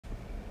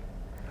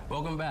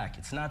Welcome back.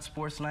 It's not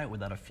Sports Night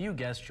without a few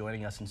guests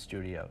joining us in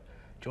studio.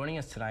 Joining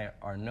us tonight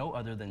are no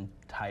other than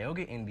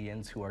Tioga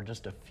Indians, who are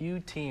just a few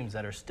teams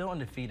that are still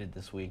undefeated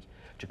this week,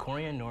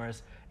 Jacorian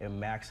Norris and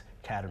Max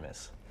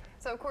Cadamus.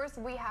 So, of course,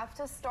 we have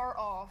to start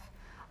off.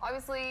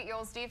 Obviously,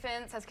 y'all's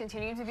defense has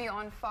continued to be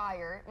on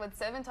fire with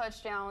 7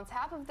 touchdowns,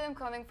 half of them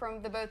coming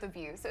from the both of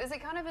you. So is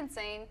it kind of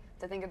insane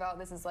to think about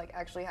this is like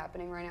actually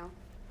happening right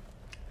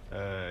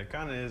now? It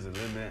kind of is a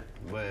little bit,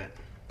 but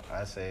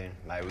I say,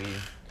 like, we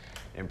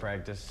in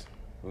practice,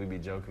 we be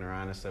joking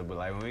around and stuff, but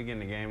like when we get in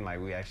the game, like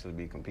we actually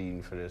be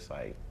competing for this,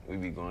 like we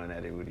be going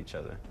at it with each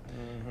other.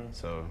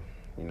 So,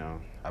 you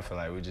know, I feel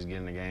like we just get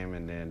in the game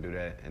and then do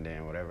that, and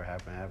then whatever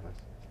happens.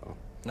 So.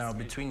 Now,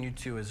 between you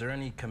two, is there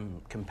any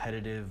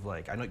competitive,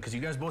 like, I know, because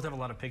you guys both have a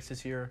lot of picks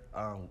this year.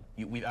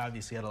 We've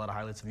obviously had a lot of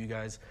highlights of you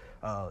guys.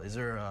 Is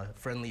there a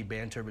friendly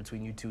banter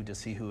between you two to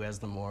see who has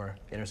the more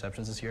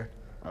interceptions this year?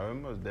 Oh, it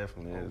most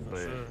definitely is, but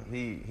sure.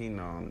 he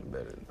know I'm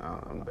better.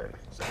 I'm better.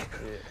 So,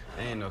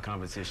 yeah. Ain't no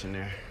competition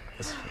there.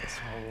 It's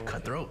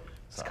cutthroat.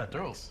 It's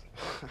cutthroat.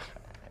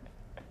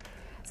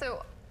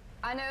 So,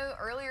 I know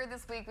earlier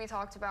this week we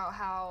talked about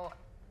how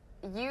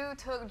you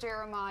took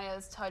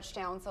Jeremiah's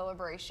touchdown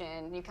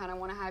celebration. You kind of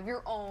want to have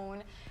your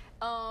own.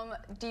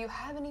 Do you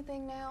have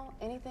anything now?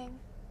 Anything?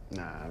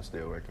 Nah, I'm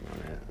still working on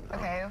that.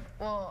 Okay.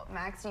 Well,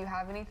 Max, do you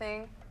have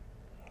anything?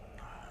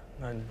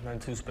 Nothing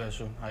too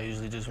special. I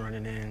usually just run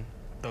it in,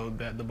 throw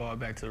the ball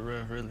back to the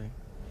ref, really.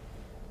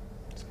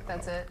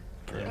 That's it?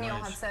 Pretty and you don't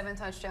much. have 7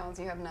 touchdowns,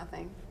 you have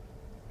nothing?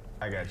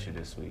 I got you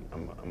this week.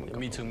 I'm gonna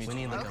Me too. We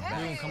need like a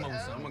I'm gonna come up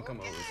with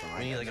something.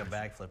 We need like a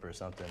backflip or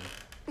something.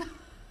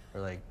 Or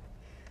like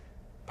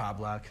pop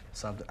block,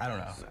 something. I don't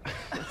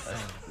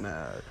know.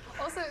 Nah.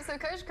 Also, so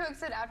Coach Cook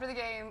said after the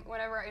game,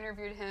 whenever I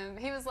interviewed him,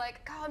 he was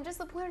like, God, I'm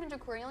disappointed in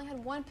Jacorian. He only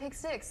had 1 pick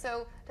 6.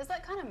 So does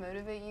that kind of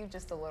motivate you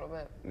just a little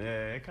bit?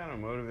 Yeah, it kind of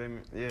motivated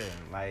me. Yeah,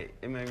 like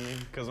it made me,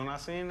 because when I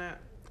seen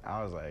that,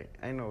 I was like,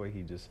 ain't no way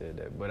he just said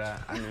that. But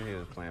I knew he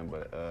was playing,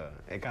 but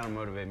it kind of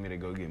motivated me to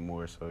go get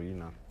more. So, you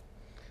know,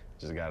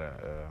 just gotta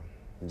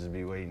just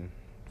be waiting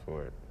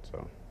for it.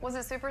 So. Was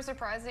it super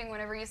surprising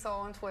whenever you saw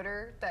on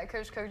Twitter that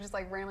Coach Cook just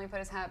like randomly put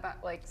his hat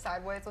back like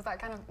sideways? Was that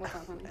kind of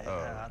funny?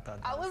 Yeah,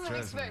 I wasn't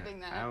expecting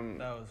that. I'm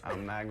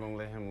not gonna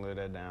let him live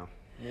that down.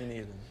 Me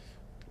neither.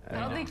 I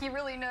don't think he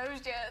really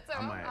knows yet, so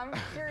I'm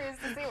curious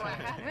to see what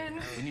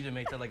happened. We need to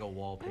make that like a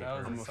wallpaper.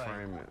 I'm gonna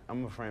frame it.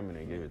 I'm gonna frame it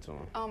and give it to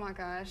him. Oh my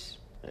gosh.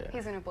 Yeah.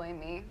 He's gonna blame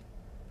me.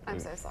 I'm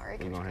so sorry.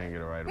 We're gonna hang it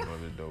right above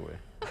his doorway.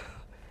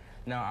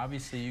 Now,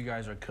 obviously, you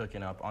guys are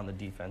cooking up on the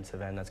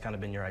defensive end. That's kind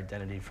of been your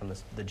identity from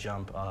the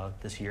jump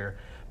this year.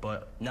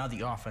 But now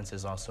the offense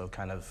is also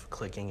kind of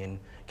clicking and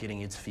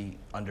getting its feet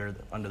under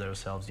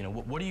themselves. You know,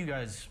 what do you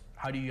guys?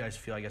 How do you guys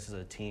feel? I guess as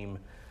a team,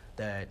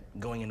 that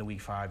going into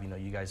week 5, you know,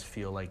 you guys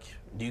feel like.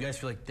 Do you guys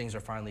feel like things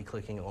are finally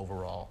clicking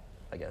overall?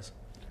 I guess.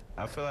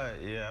 I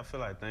feel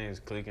like things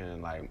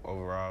clicking like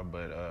overall,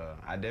 but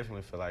I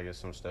definitely feel like it's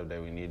some stuff that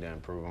we need to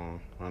improve on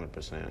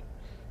 100%.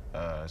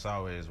 It's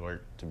always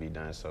work to be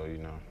done, so you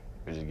know.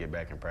 We just get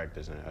back in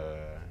practice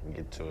and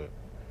get to it.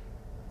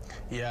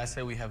 Yeah, I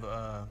say we have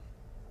a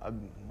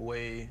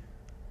way.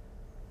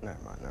 Never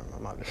mind,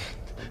 my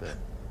bad.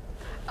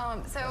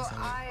 So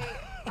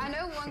I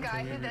know one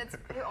guy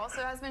who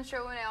also has been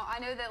showing out. I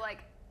know that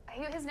like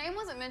his name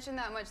wasn't mentioned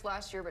that much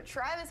last year, but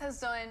Travis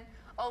has done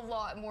a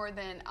lot more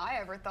than I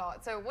ever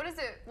thought. So what is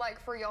it like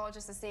for y'all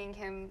just to see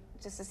him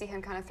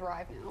kind of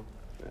thrive now?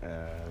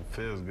 It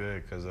feels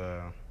good because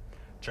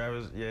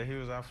Travis, yeah, he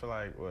was out for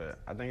like, what?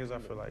 I think he was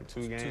out for like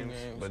 2 games.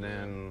 But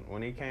then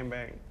when he came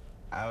back,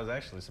 I was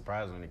actually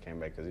surprised when he came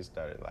back because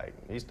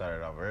he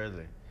started off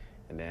early.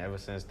 And then ever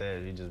since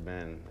that, it's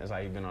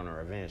like he's been on a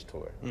revenge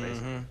tour,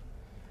 basically.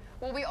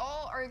 Well, we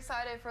all are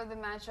excited for the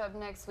matchup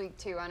next week,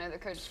 too. I know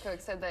that Coach Cook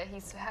said that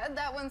he's had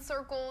that one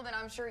circled, and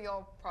I'm sure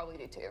y'all probably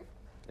do, too.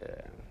 Yeah,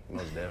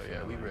 most definitely.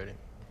 Yeah, we ready.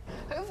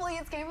 Hopefully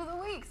it's game of the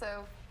week,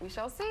 so we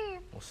shall see.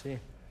 We'll see.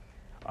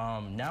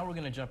 Now we're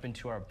going to jump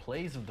into our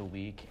plays of the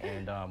week,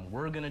 and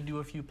we're going to do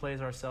a few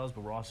plays ourselves,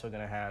 but we're also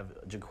going to have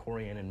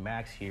Jacorian and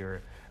Max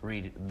here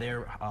read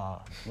their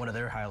one of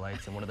their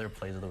highlights and one of their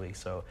plays of the week.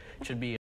 So it should be